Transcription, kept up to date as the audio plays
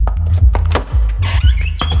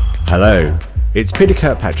Hello, it's Peter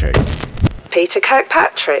Kirkpatrick. Peter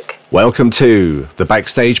Kirkpatrick. Welcome to The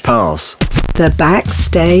Backstage Pass. The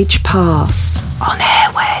Backstage Pass on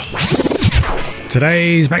Airway.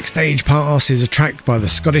 Today's Backstage Pass is a track by the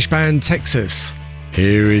Scottish band Texas.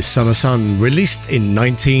 Here is Summer Sun, released in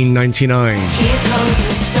 1999. Here comes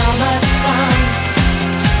the summer sun.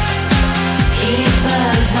 He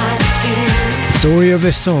burns my skin. The story of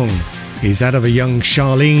this song is that of a young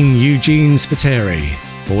Sharleen Eugene Spiteri,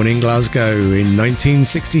 born in Glasgow in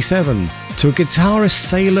 1967, to a guitarist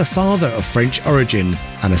sailor father of French origin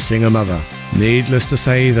and a singer mother. Needless to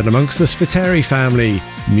say that amongst the Spiteri family,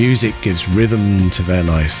 music gives rhythm to their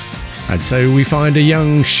life. And so we find a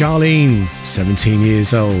young Sharleen, 17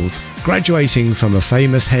 years old, graduating from a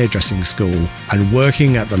famous hairdressing school and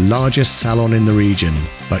working at the largest salon in the region.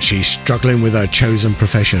 But she's struggling with her chosen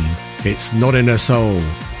profession. It's not in her soul,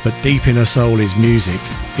 but deep in her soul is music.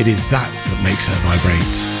 It is that makes her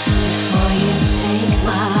vibrate. Before you take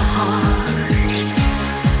my heart,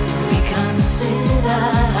 reconsider.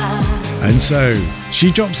 And so, she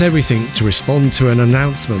drops everything to respond to an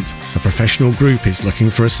announcement. The professional group is looking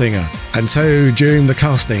for a singer. And so, during the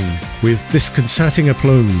casting, with disconcerting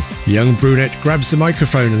aplomb, the young brunette grabs the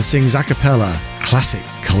microphone and sings a cappella, classic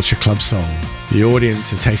culture club song. The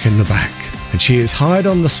audience are taken aback, and she is hired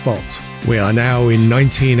on the spot. We are now in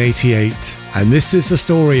 1988, and this is the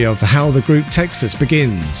story of how the group Texas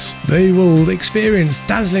begins. They will experience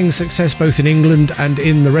dazzling success both in England and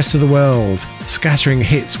in the rest of the world, scattering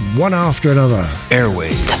hits one after another.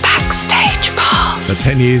 Airwaves. The Backstage Pass. But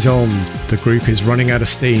 10 years on, the group is running out of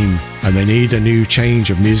steam, and they need a new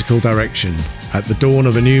change of musical direction. At the dawn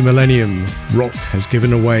of a new millennium, rock has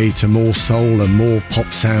given way to more soul and more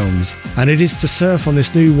pop sounds, and it is to surf on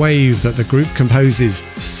this new wave that the group composes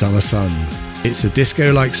Summer Sun. It's a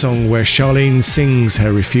disco-like song where Sharleen sings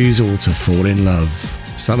her refusal to fall in love.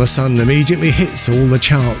 Summer Sun immediately hits all the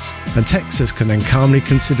charts, and Texas can then calmly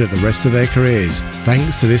consider the rest of their careers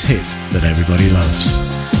thanks to this hit that everybody loves.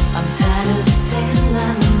 I'm tired of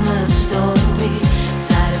telling the story,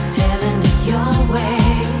 tired of telling it your way.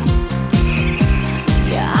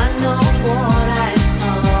 Yeah, I know what I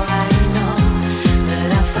saw, I know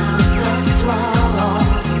that I found the flaw.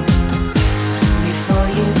 Before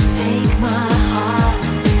you take my heart,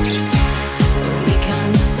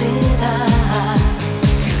 reconsider.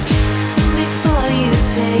 Before you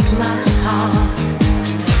take my heart,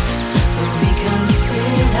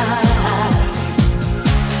 reconsider.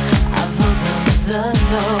 I've opened the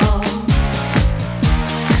door.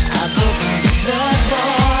 I've opened the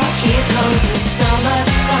door. Here comes the summer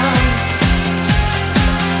sun.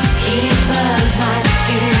 He burns my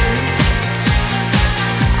skin.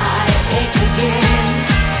 I ache again.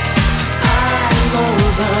 I'm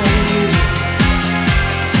over you.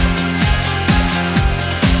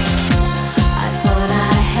 I thought I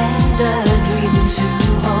had a dream to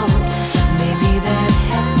hold. Maybe that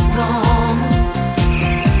has gone.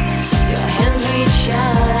 Your hands reach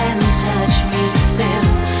out and touch me still,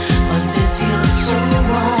 but this feels so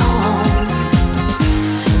wrong.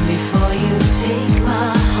 Before you take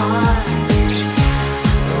my heart,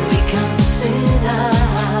 reconsider.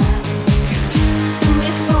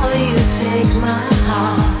 Before you take my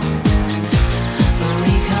heart,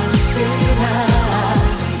 reconsider.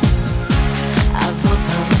 I've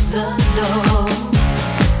opened the door.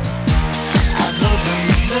 I've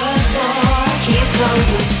opened the door. Here comes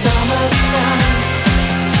the summer sun.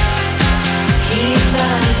 He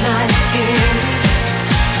burns my skin.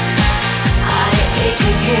 I ache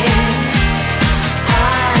again.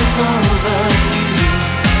 I'm over you.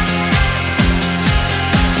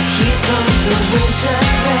 Here comes the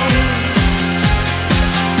winter's rain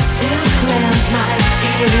to cleanse my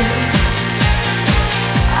skin.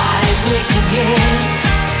 I wake again.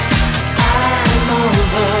 I'm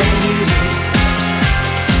over you.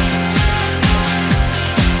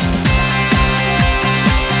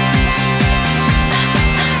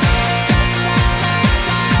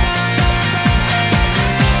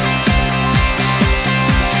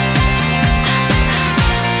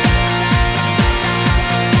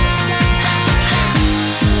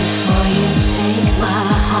 Before you take my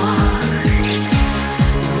heart,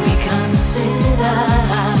 reconsider.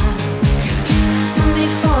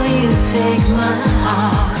 Before you take my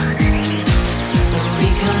heart,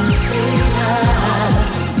 reconsider.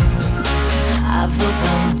 I've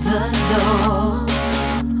opened the door.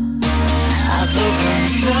 I've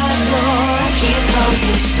opened the door. Here comes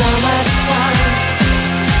the summer sun.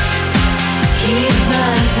 He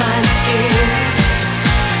burns my skin.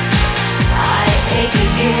 I ache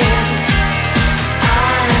again.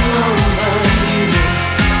 I'm over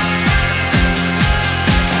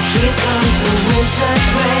you.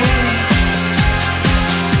 touch me.